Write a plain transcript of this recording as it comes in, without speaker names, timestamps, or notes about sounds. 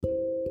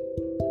Hey,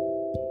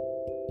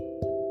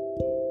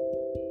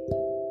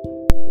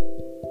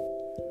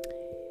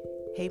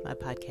 my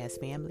podcast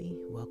family.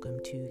 Welcome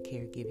to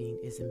Caregiving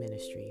is a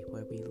Ministry,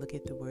 where we look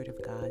at the Word of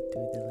God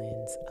through the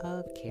lens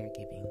of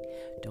caregiving.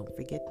 Don't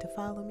forget to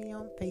follow me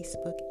on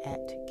Facebook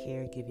at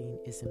Caregiving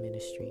is a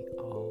Ministry,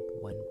 all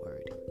one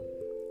word.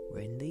 We're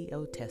in the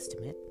Old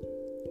Testament,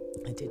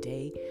 and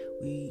today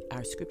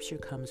our scripture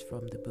comes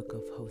from the book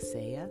of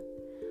Hosea,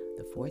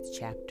 the 4th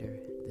chapter,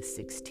 the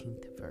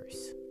 16th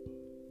verse.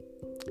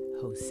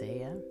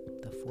 Hosea,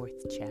 the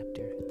 4th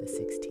chapter, the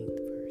 16th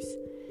verse.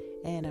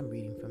 And I'm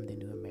reading from the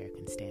New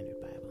American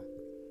Standard Bible.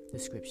 The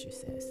scripture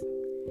says,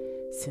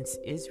 "Since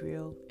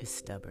Israel is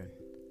stubborn,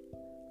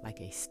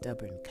 like a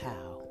stubborn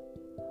cow,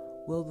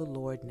 will the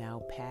Lord now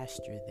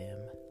pasture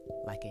them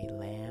like a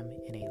lamb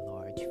in a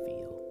large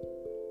field."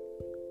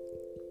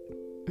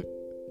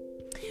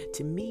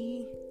 To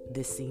me,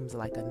 this seems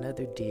like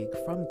another dig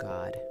from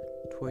God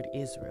toward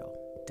Israel,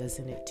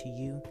 doesn't it to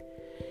you?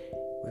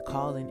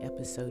 Recall in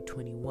episode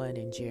 21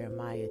 in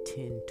Jeremiah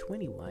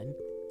 10:21,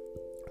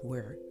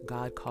 where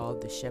God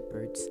called the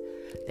shepherds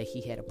that he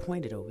had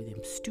appointed over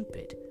them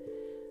stupid.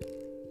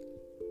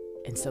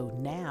 And so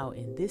now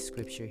in this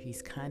scripture,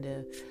 he's kind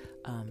of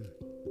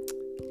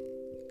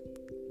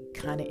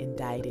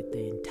indicted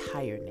the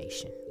entire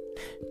nation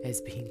as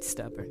being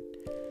stubborn.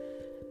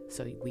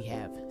 So we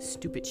have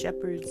stupid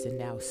shepherds and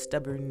now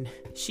stubborn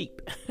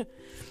sheep.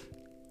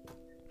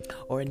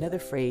 Or another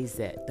phrase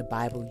that the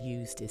Bible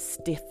used is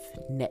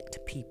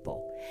stiff-necked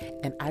people.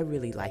 And I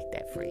really like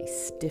that phrase,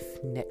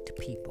 stiff-necked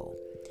people.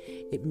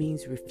 It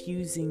means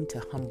refusing to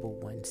humble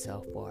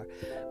oneself or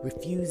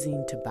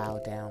refusing to bow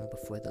down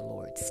before the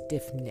Lord,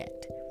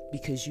 stiff-necked.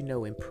 Because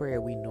in prayer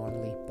we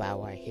normally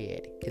bow our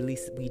head. At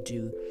least we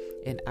do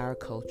in our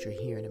culture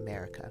here in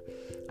America.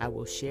 I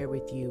will share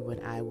with you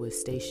when I was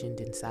stationed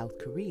in South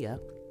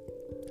Korea,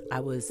 I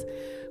was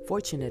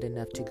fortunate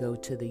enough to go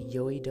to the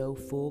Yoido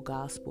Full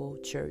Gospel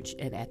Church,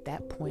 and at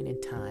that point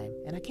in time,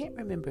 and I can't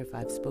remember if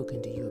I've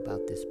spoken to you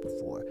about this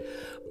before,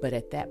 but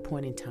at that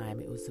point in time,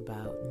 it was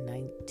about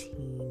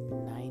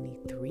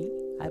 1993,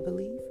 I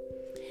believe.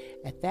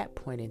 At that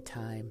point in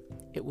time,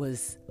 it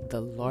was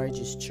the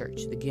largest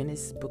church, the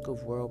Guinness Book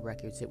of World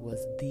Records. It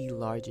was the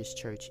largest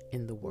church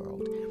in the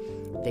world.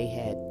 They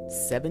had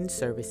 7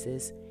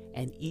 services,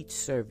 and each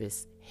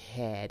service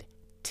had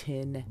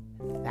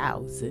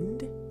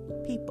 10,000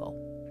 people.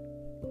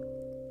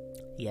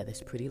 Yeah,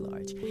 that's pretty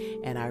large.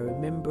 And I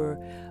remember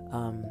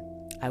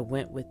I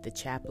went with the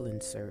chaplain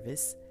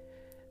service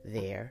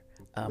there,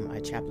 our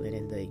chaplain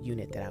in the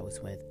unit that I was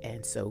with.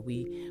 And so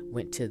we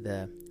went to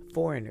the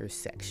foreigners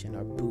section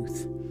or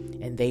booth,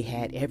 and they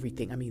had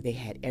everything. I mean, they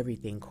had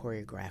everything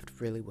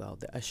choreographed really well.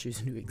 The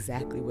ushers knew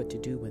exactly what to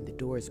do. When the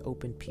doors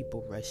opened,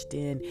 people rushed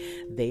in.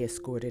 They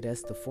escorted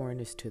us, the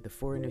foreigners, to the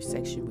foreigners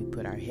section. We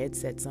put our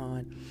headsets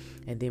on,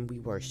 and then we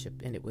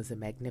worshiped, and it was a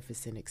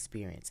magnificent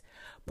experience.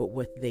 But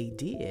what they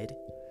did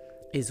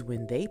is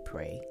when they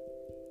pray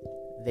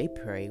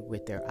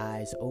with their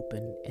eyes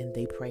open, and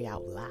they pray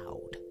out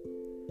loud.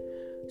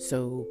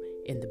 So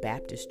in the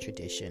Baptist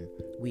tradition,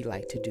 we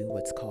like to do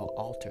what's called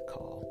altar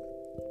call,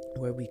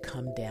 where we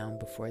come down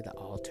before the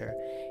altar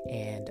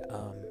and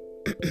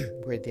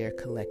we're there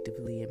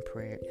collectively in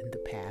prayer, and the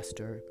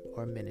pastor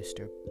or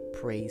minister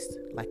prays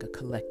like a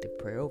collective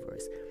prayer over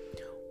us.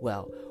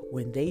 Well,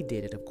 when they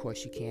did it, of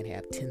course, you can't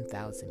have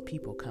 10,000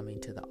 people coming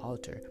to the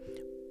altar.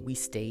 We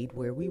stayed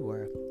where we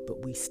were,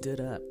 but we stood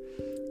up,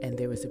 and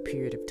there was a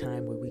period of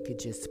time where we could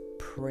just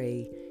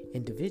pray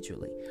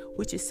individually,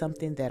 which is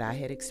something that I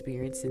had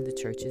experienced in the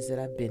churches that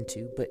I've been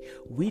to, but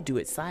we do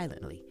it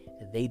silently.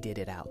 They did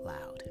it out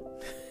loud.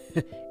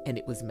 And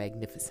it was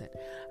magnificent.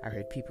 I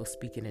heard people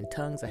speaking in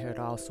tongues. I heard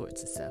all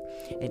sorts of stuff.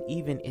 And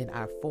even in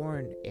our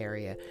foreign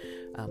area,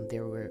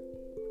 there were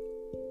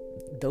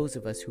those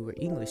of us who were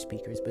English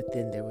speakers, but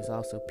then there was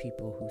also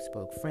people who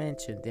spoke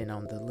French, and then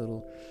on the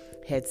little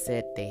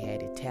headset they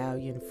had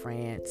Italian,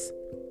 France,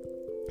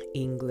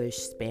 English,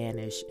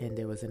 Spanish, and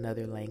there was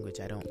another language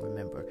I don't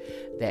remember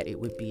that it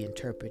would be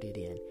interpreted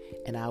in.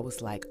 And I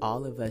was like,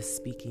 all of us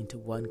speaking to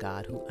one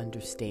God who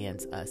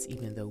understands us,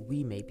 even though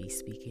we may be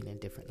speaking in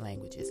different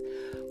languages.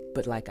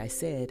 But like I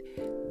said,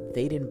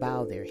 they didn't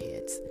bow their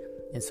heads.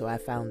 And so I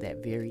found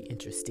that very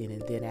interesting.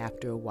 And then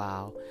after a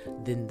while,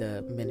 then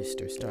the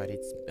minister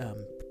started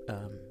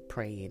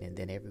praying, and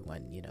then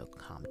everyone,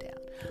 calmed down.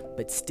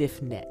 But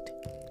stiff-necked,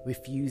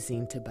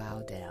 refusing to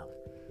bow down,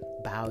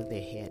 bow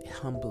their head,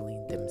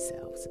 humbling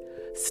themselves.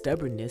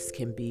 Stubbornness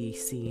can be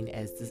seen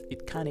as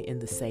it kind of in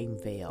the same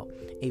veil,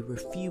 a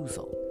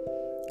refusal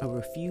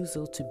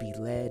to be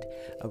led,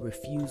 a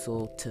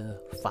refusal to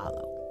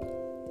follow.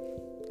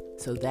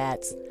 So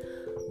that's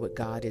what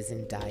God is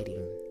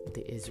indicting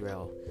the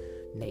Israel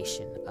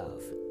nation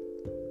of.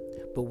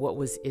 But what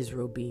was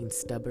Israel being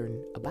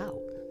stubborn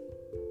about?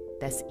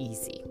 That's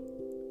easy.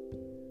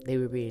 They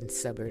were being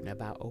stubborn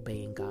about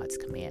obeying God's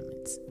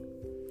commandments,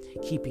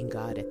 keeping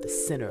God at the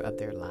center of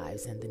their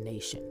lives and the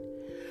nation,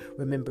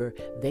 Remember,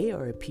 they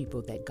are a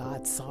people that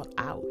God sought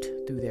out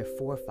through their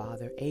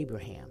forefather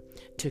Abraham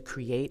to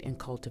create and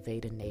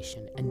cultivate a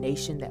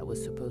nation that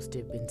was supposed to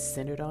have been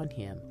centered on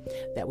him,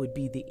 that would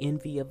be the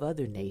envy of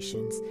other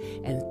nations,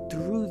 and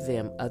through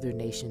them other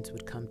nations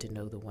would come to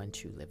know the one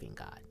true living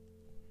God.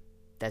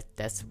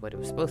 That's what it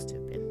was supposed to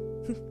have been.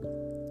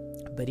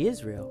 But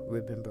Israel,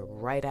 remember,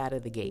 right out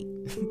of the gate,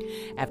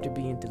 after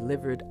being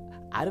delivered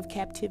out of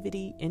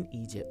captivity in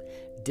Egypt,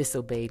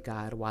 disobeyed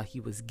God while he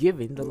was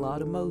giving the law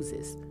to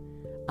Moses.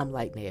 I'm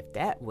like, now, if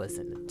that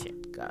wasn't a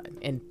tempt God.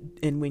 And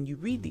when you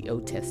read the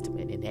Old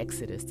Testament in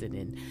Exodus and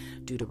in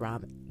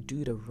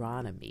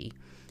Deuteronomy,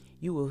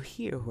 you will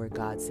hear where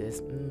God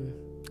says,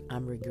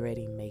 I'm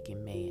regretting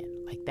making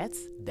man. Like,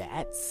 that's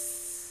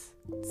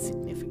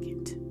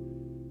significant.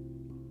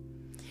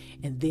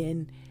 And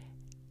then,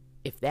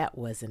 if that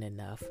wasn't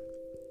enough,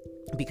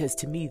 because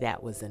to me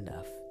that was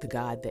enough, the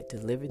God that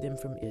delivered them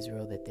from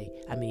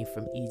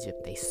from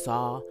Egypt, they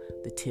saw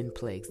the 10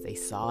 plagues, they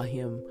saw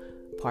him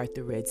part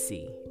the Red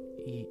Sea.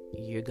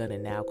 You're gonna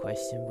now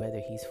question whether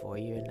he's for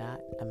you or not.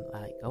 I'm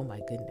like, oh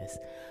my goodness.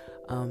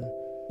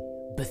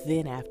 But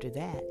then after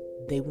that,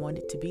 they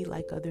wanted to be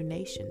like other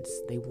nations.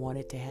 They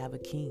wanted to have a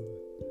king.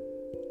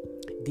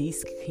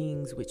 These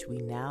kings, which we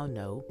now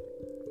know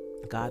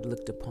God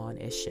looked upon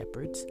as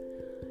shepherds,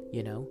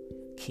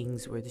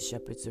 kings were the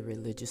shepherds. The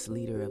religious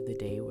leader of the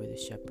day were the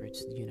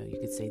shepherds. You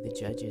could say the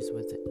judges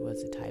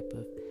was a type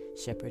of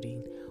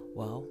shepherding.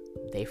 Well,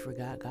 they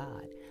forgot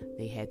God.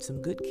 They had some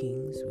good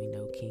kings. We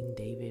know King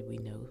David. We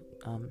know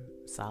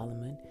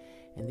Solomon.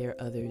 And there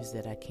are others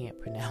that I can't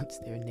pronounce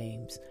their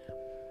names.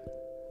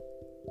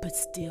 But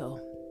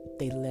still,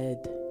 they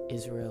led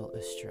Israel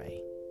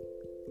astray.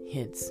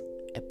 Hence,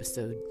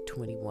 episode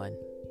 21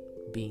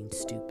 being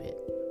stupid.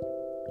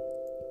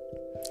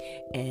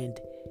 And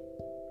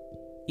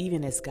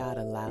even as God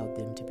allowed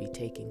them to be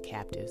taken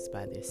captives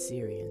by the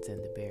Assyrians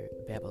and the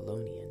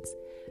Babylonians,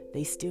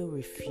 they still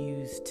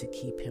refused to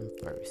keep him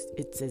first.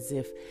 It's as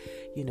if,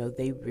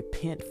 they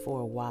repent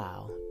for a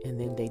while and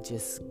then they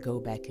just go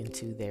back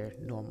into their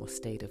normal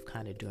state of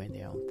kind of doing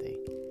their own thing.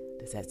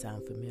 Does that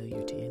sound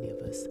familiar to any of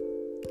us?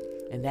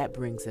 And that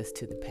brings us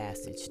to the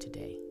passage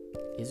today.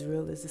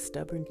 Israel is a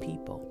stubborn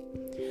people.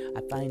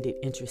 I find it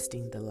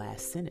interesting, the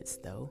last sentence,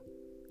 though.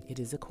 It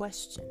is a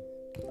question.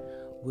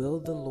 Will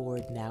the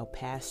Lord now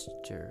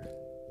pasture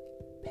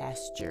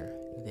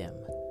them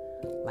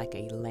like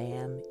a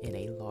lamb in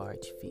a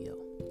large field?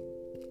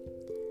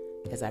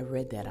 As I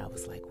read that, I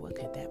was like, what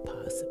could that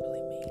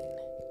possibly mean?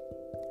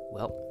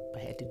 Well, I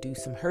had to do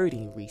some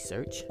herding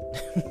research.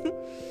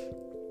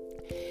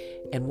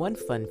 And one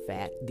fun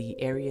fact, the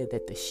area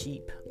that the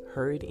sheep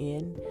herd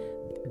in,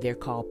 they're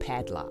called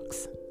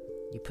padlocks.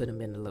 You put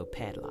them in a little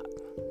padlock,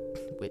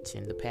 which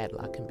in the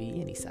padlock can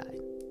be any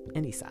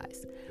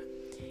size.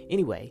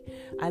 Anyway,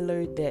 I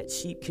learned that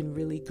sheep can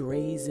really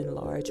graze in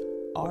large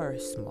or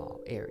small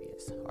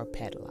areas, or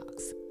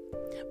padlocks.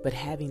 But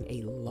having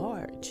a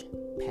large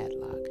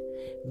padlock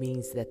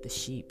means that the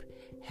sheep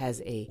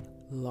has a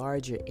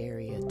larger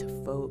area to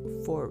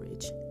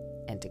forage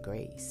and to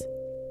graze.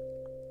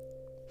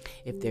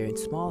 If they're in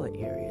smaller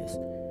areas,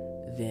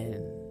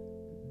 then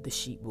the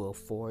sheep will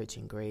forage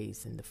and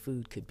graze, and the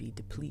food could be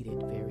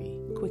depleted very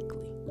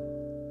quickly.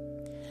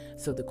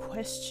 So the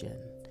question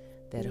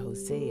that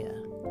Hosea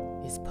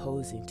is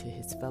posing to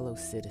his fellow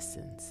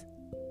citizens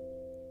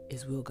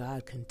is, will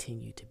God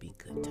continue to be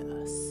good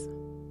to us?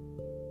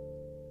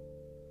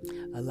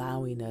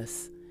 Allowing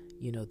us,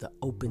 the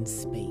open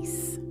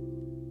space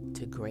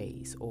to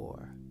graze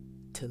or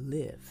to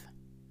live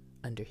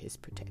under his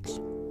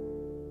protection.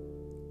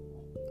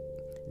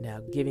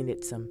 Now, giving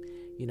it some,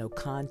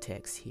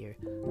 context here,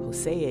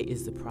 Hosea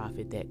is the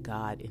prophet that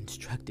God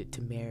instructed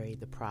to marry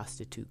the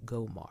prostitute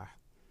Gomer.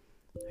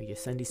 Are your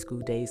Sunday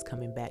school days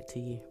coming back to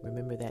you?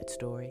 Remember that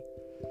story?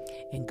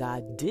 And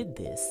God did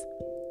this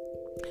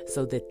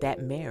so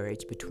that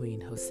marriage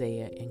between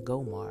Hosea and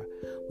Gomer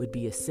would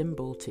be a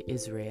symbol to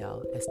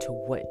Israel as to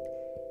what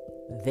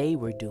they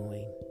were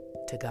doing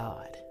to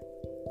God.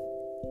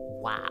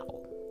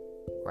 Wow,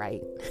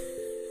 right?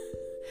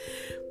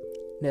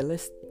 Now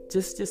let's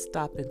just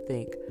stop and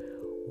think,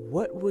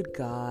 what would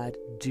God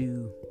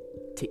do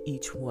to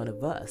each one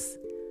of us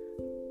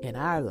in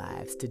our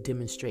lives to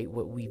demonstrate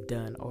what we've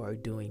done or are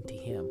doing to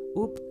him?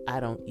 I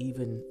don't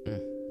even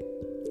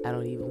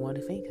want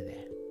to think of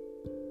that.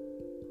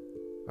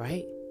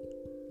 Right?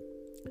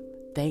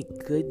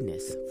 Thank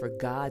goodness for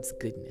God's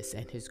goodness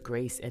and his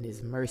grace and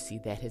his mercy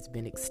that has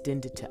been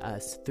extended to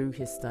us through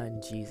his son,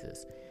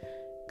 Jesus.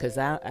 Because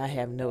I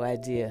have no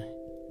idea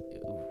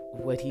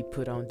what he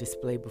put on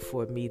display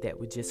before me that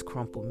would just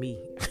crumple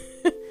me.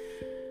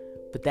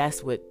 But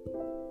that's what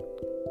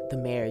the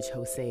marriage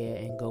Hosea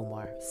and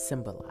Gomer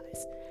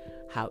symbolized.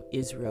 How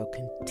Israel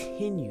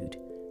continued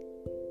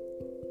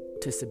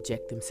to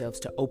subject themselves,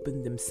 to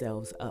open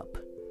themselves up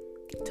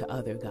to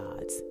other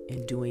gods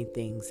and doing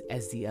things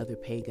as the other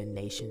pagan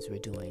nations were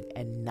doing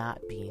and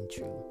not being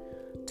true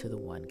to the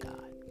one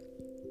God.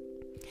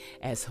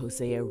 As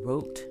Hosea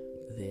wrote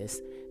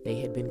this,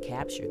 they had been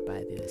captured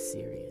by the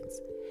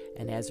Assyrians.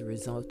 And as a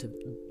result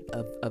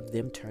of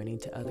them turning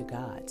to other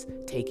gods,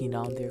 taking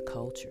on their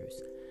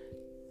cultures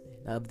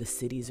of the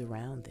cities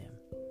around them.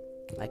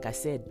 Like I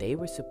said, it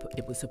was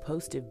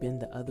supposed to have been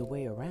the other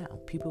way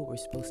around. People were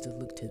supposed to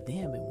look to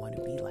them and want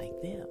to be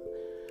like them.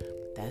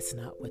 But that's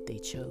not what they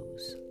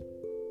chose.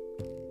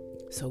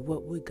 So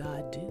what would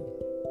God do?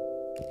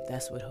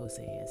 That's what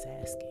Hosea is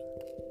asking.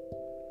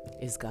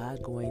 Is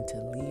God going to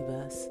leave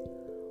us,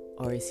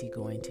 or is he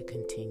going to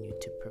continue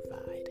to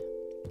provide?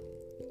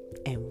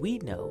 And we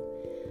know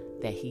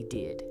that he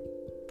did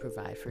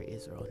provide for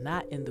Israel,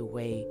 not in the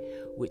way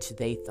which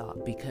they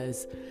thought,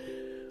 because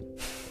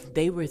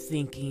they were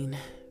thinking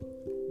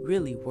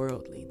really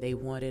worldly. They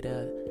wanted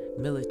a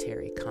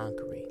military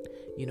conquering,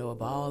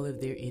 of all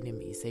of their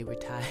enemies. They were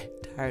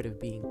tired of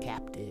being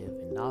captive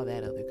and all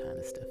that other kind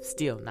of stuff.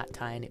 Still not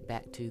tying it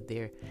back to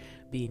their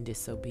being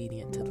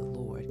disobedient to the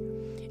Lord.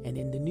 And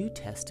in the New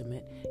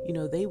Testament,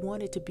 they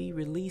wanted to be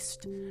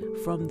released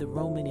from the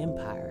Roman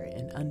Empire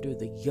and under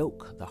the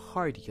yoke, the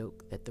hard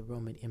yoke that the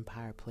Roman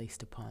Empire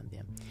placed upon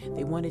them.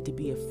 They wanted to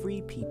be a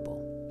free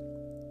people.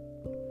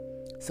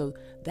 So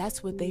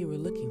that's what they were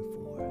looking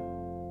for.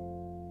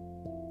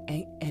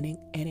 And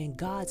in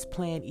God's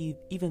plan,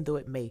 even though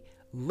it may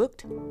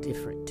look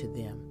different to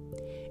them,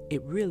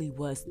 it really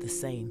was the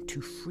same,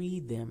 to free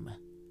them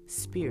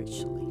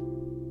spiritually,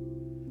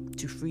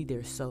 to free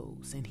their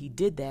souls. And he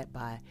did that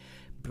by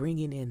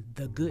bringing in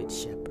the Good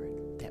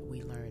Shepherd that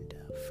we learned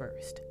of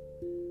first,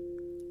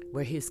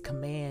 where his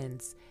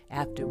commands,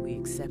 after we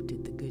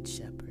accepted the Good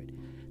Shepherd,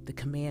 the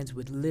commands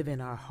would live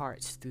in our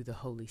hearts through the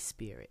Holy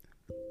Spirit.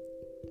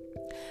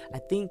 I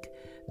think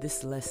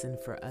this lesson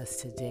for us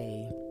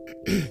today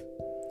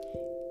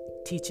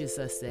teaches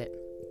us that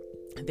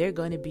there are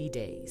going to be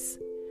days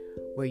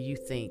where you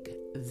think,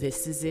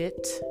 this is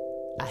it,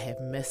 I have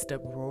messed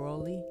up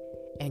royally,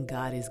 and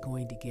God is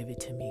going to give it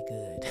to me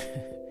good.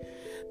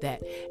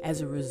 That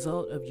as a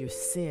result of your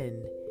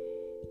sin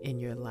in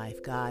your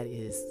life, God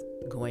is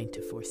going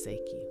to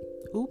forsake you.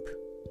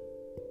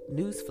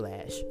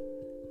 Newsflash,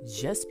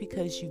 just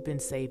because you've been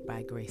saved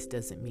by grace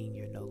doesn't mean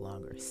you're no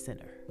longer a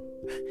sinner,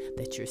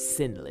 that you're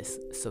sinless,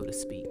 so to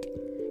speak.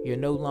 You're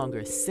no longer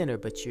a sinner,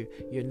 but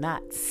you're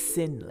not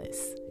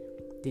sinless.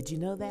 Did you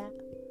know that?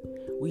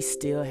 We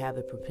still have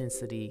the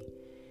propensity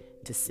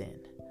to sin,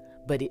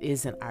 but it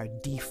isn't our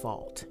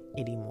default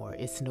anymore.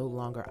 It's no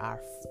longer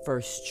our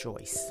first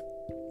choice,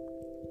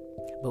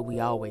 but we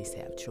always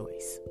have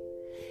choice.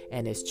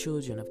 And as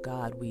children of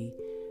God, we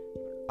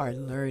are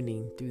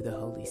learning through the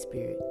Holy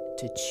Spirit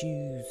to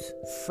choose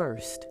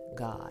first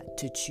God,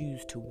 to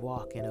choose to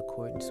walk in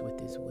accordance with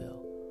his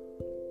will.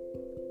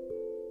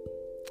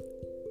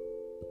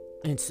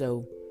 And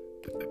so,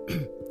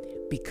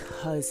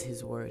 because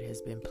his word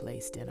has been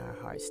placed in our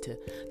hearts,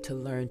 to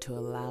learn to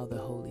allow the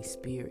Holy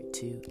Spirit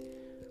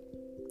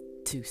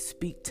to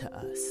speak to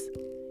us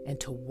and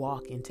to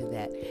walk into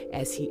that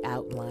as he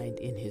outlined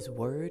in his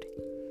word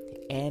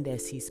and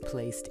as he's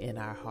placed in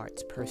our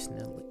hearts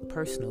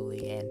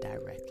personally and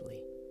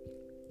directly.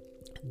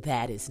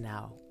 That is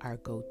now our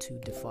go-to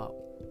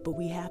default. But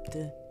we have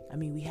to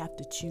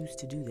choose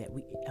to do that.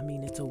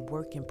 It's a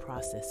work in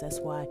process. That's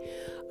why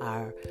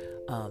our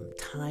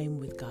time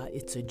with God,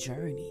 it's a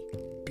journey,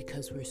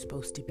 because we're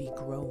supposed to be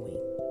growing,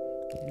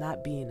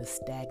 not being a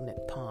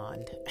stagnant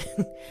pond,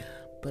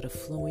 but a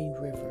flowing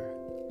river.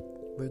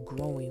 We're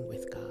growing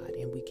with God,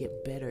 and we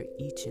get better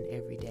each and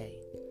every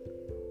day.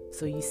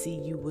 So you see,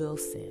 you will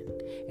sin.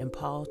 And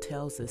Paul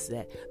tells us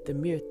that the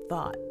mere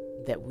thought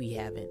that we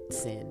haven't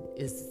sinned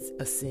is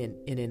a sin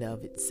in and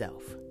of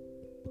itself.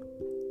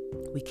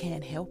 We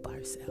can't help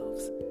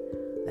ourselves.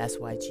 That's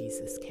why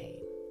Jesus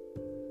came.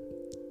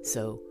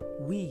 So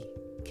we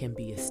can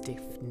be a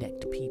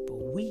stiff-necked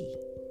people. We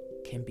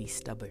can be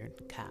stubborn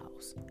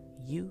cows.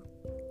 You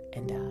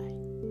and I.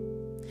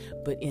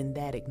 But in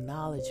that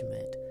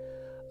acknowledgement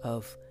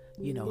of,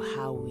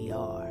 how we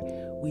are,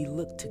 we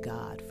look to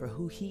God for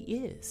who he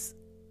is.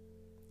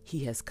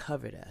 He has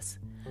covered us.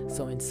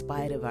 So in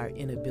spite of our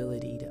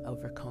inability to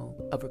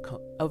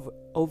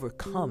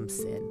overcome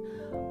sin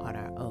on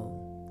our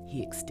own,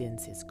 he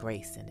extends his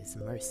grace and his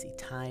mercy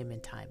time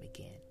and time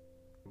again.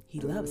 He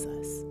loves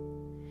us.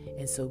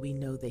 And so we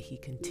know that he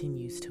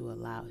continues to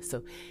allow us.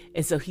 So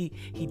he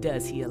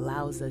does. He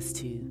allows us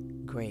to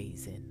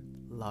graze in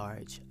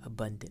large,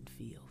 abundant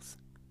fields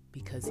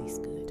because he's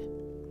good.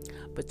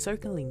 But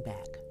circling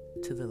back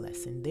to the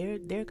lesson, there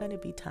are going to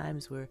be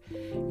times where,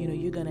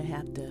 you're going to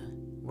have to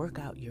work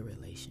out your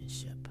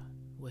relationship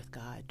with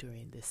God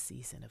during this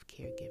season of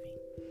caregiving.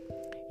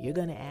 You're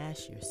going to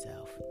ask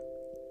yourself,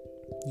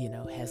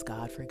 has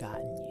God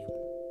forgotten you?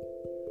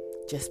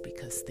 Just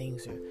because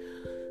things are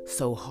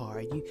so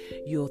hard,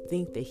 you'll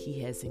think that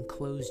he has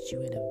enclosed you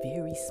in a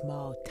very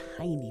small,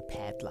 tiny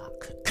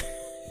padlock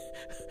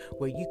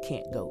where you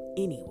can't go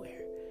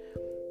anywhere,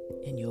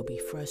 and you'll be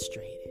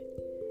frustrated,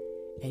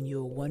 and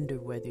you'll wonder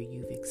whether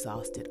you've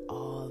exhausted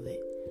all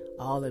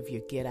of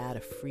your get out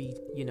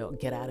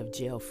of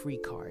jail free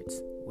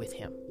cards with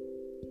him.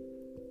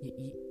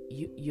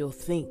 You'll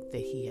think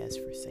that he has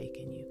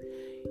forsaken you.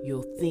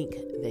 You'll think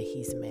that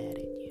he's mad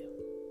at you.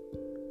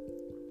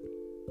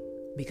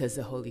 Because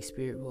the Holy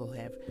Spirit will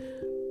have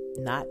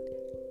not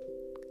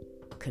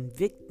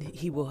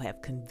he will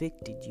have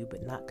convicted you,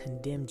 but not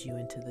condemned you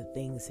into the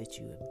things that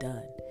you have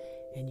done.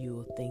 And you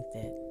will think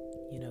that,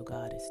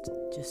 God is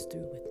just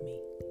through with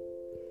me.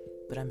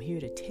 But I'm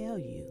here to tell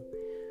you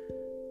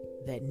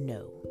that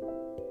no,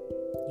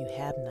 you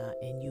have not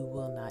and you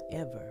will not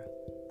ever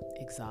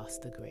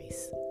exhaust the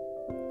grace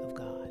of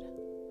God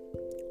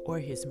or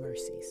his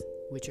mercies,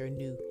 which are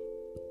new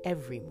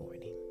every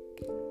morning.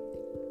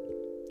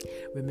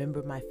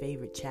 Remember my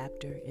favorite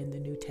chapter in the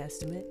New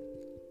Testament?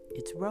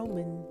 It's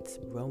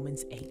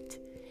Romans 8.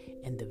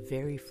 And the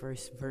very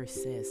first verse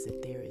says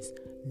that there is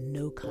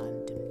no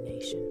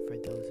condemnation for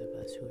those of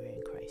us who are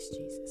in Christ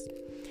Jesus.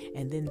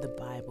 And then the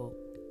Bible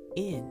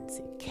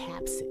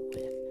caps it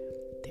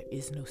with, there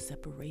is no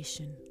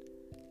separation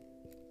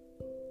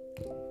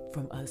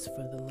from us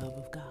for the love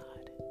of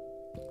God.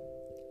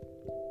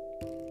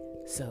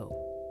 So,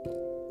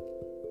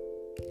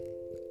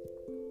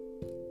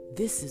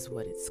 this is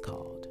what it's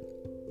called.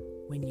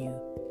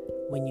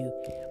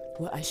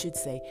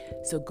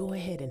 So go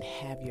ahead and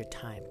have your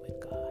time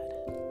with God.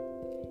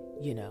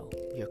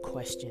 Your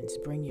questions,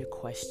 bring your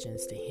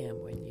questions to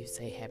him when you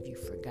say, have you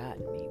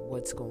forgotten me?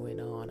 What's going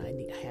on? I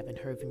haven't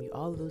heard from you.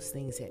 All of those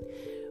things that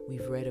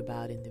we've read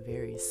about in the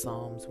various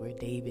Psalms where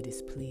David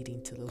is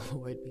pleading to the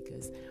Lord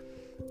because,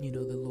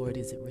 the Lord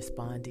isn't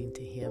responding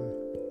to him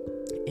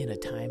in a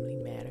timely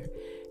manner.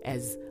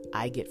 As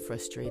I get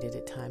frustrated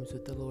at times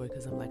with the Lord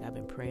because I'm like, I've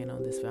been praying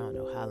on this for I don't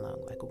know how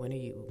long. Like, when are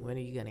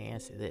you going to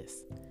answer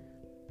this?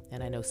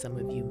 And I know some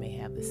of you may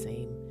have the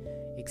same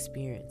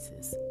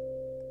experiences.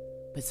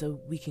 But so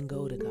we can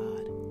go to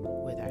God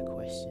with our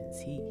questions.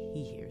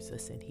 He hears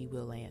us and he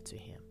will answer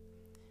him.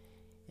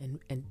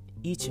 And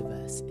each of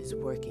us is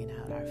working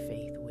out our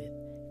faith with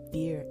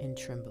fear and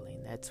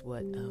trembling. That's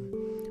what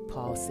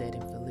Paul said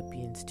in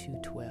Philippians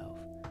 2:12.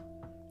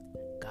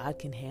 God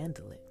can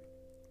handle it.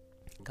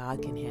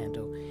 God can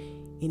handle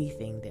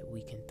anything that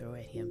we can throw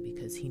at him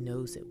because he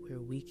knows that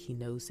we're weak. He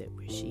knows that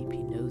we're sheep.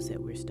 He knows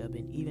that we're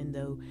stubborn, even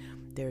though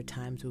there are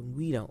times when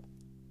we don't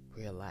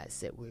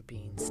realize that we're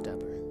being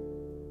stubborn.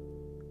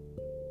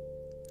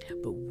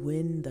 But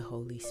when the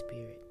Holy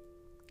Spirit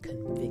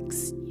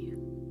convicts you,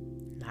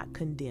 not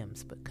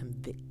condemns, but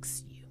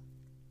convicts you,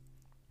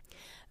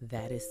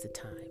 that is the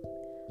time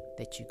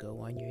that you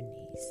go on your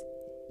knees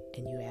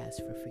and you ask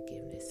for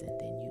forgiveness, and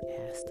then you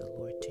ask the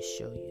Lord to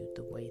show you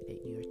the way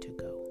that you're to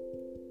go.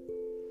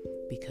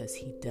 Because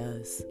he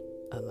does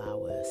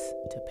allow us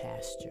to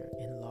pasture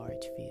in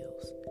large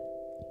fields,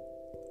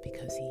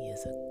 because he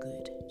is a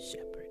good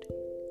shepherd.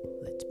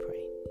 Let's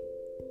pray.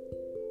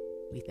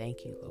 We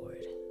thank you,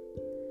 Lord.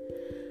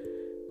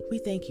 We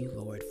thank you,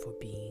 Lord, for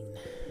being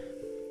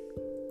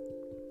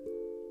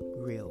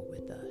real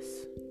with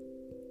us.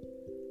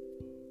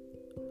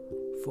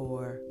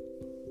 For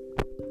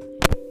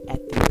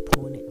at the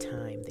appointed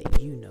time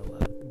that you know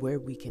of, where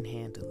we can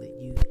handle it,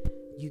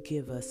 you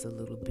give us a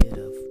little bit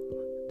of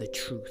the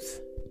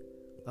truth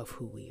of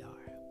who we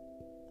are.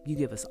 You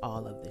give us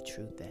all of the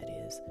truth, that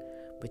is,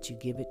 but you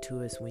give it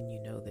to us when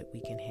you know that we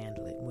can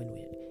handle it, when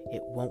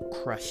it won't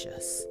crush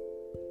us.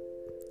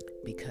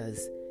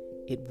 Because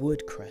it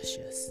would crush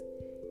us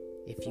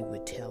if you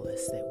would tell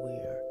us that we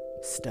are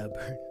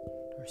stubborn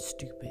or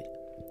stupid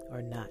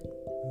or not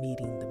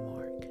meeting the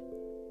mark.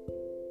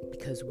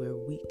 Because we're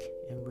weak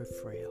and we're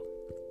frail.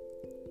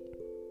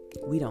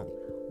 We don't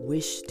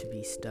wish to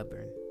be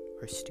stubborn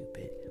or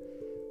stupid,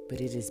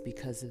 but it is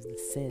because of the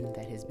sin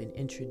that has been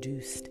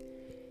introduced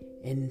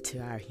into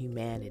our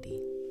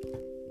humanity.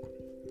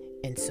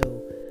 And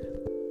so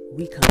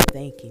we come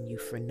thanking you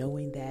for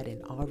knowing that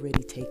and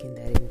already taking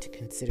that into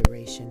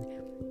consideration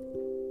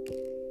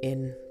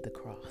in the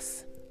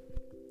cross.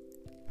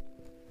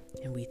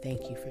 And we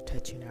thank you for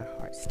touching our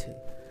hearts to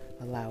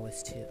allow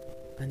us to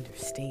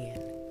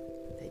understand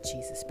that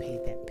Jesus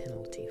paid that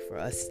penalty for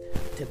us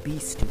to be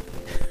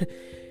stupid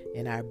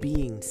and our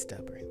being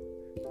stubborn.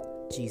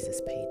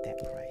 Jesus paid that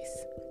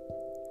price.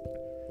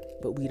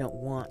 But we don't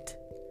want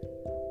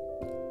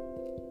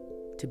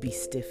to be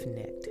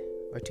stiff-necked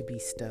or to be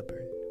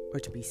stubborn or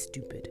to be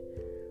stupid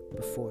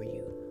before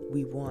you.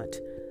 We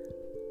want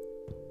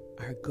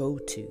our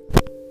go-to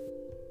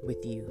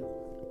with you,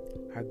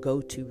 our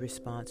go-to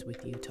response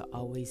with you to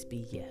always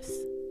be yes.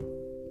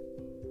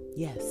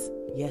 Yes,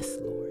 yes,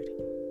 Lord,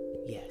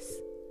 yes.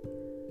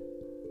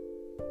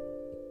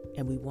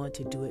 And we want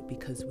to do it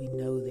because we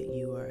know that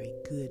you are a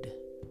good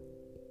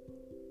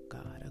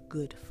God, a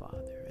good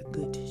Father, a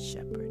good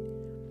shepherd,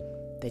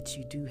 that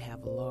you do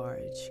have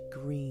large,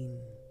 green,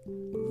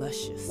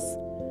 luscious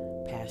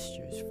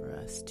pastures for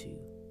us to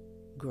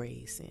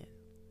graze in,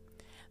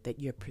 that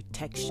your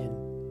protection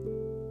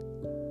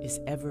is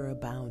ever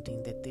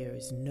abounding, that there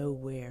is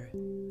nowhere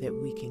that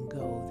we can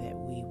go that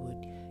we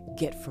would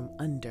get from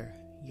under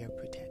your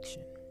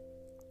protection,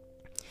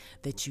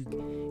 that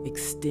you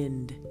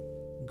extend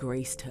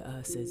grace to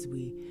us as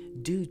we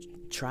do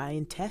try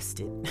and test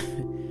it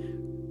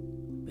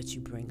but you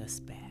bring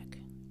us back.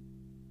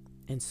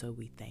 And so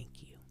we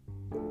thank you.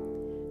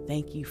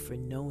 Thank you for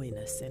knowing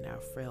us in our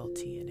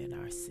frailty and in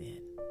our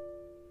sin,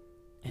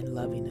 and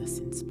loving us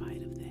in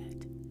spite of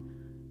that.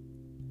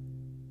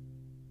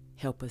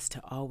 Help us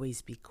to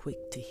always be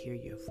quick to hear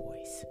your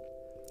voice.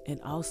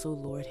 And also,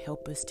 Lord,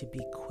 help us to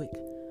be quick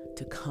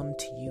to come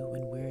to you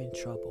when we're in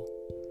trouble.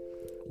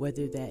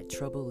 Whether that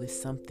trouble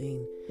is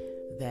something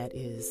that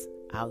is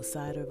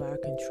outside of our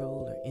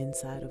control or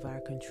inside of our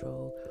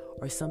control,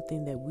 or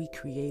something that we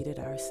created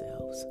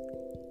ourselves.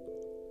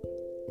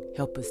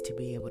 Help us to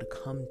be able to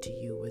come to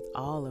you with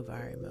all of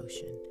our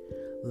emotion,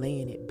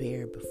 laying it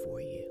bare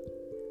before you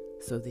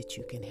so that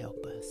you can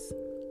help us.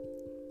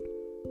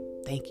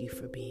 Thank you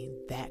for being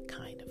that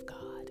kind of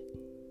God.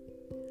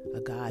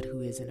 A God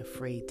who isn't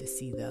afraid to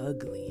see the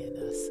ugly in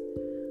us,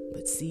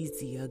 but sees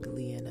the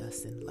ugly in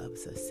us and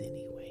loves us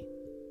anyway.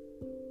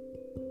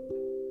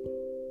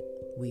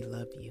 We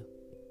love you.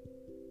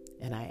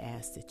 And I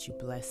ask that you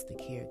bless the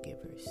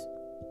caregivers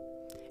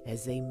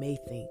as they may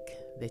think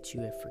that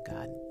you have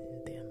forgotten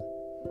them,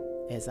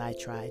 as I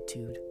tried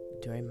to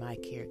during my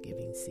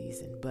caregiving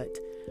season. But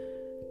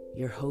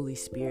your Holy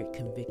Spirit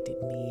convicted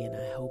me, and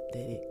I hope that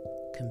it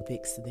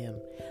convicts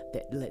them,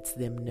 that lets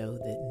them know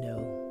that no,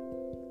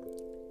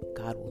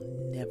 God will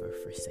never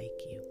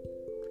forsake you,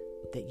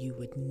 that you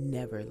would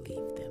never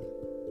leave them,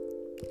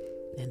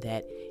 and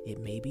that it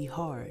may be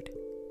hard,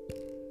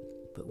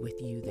 but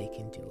with you they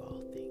can do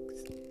all things.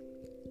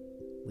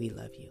 We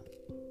love you.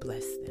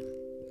 Bless them.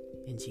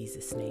 In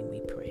Jesus' name we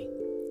pray.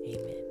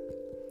 Amen.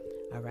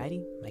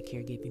 Alrighty, my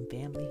caregiving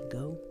family,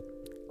 go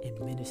and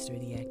minister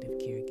the act of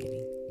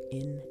caregiving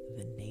in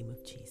the name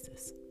of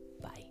Jesus.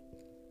 Bye.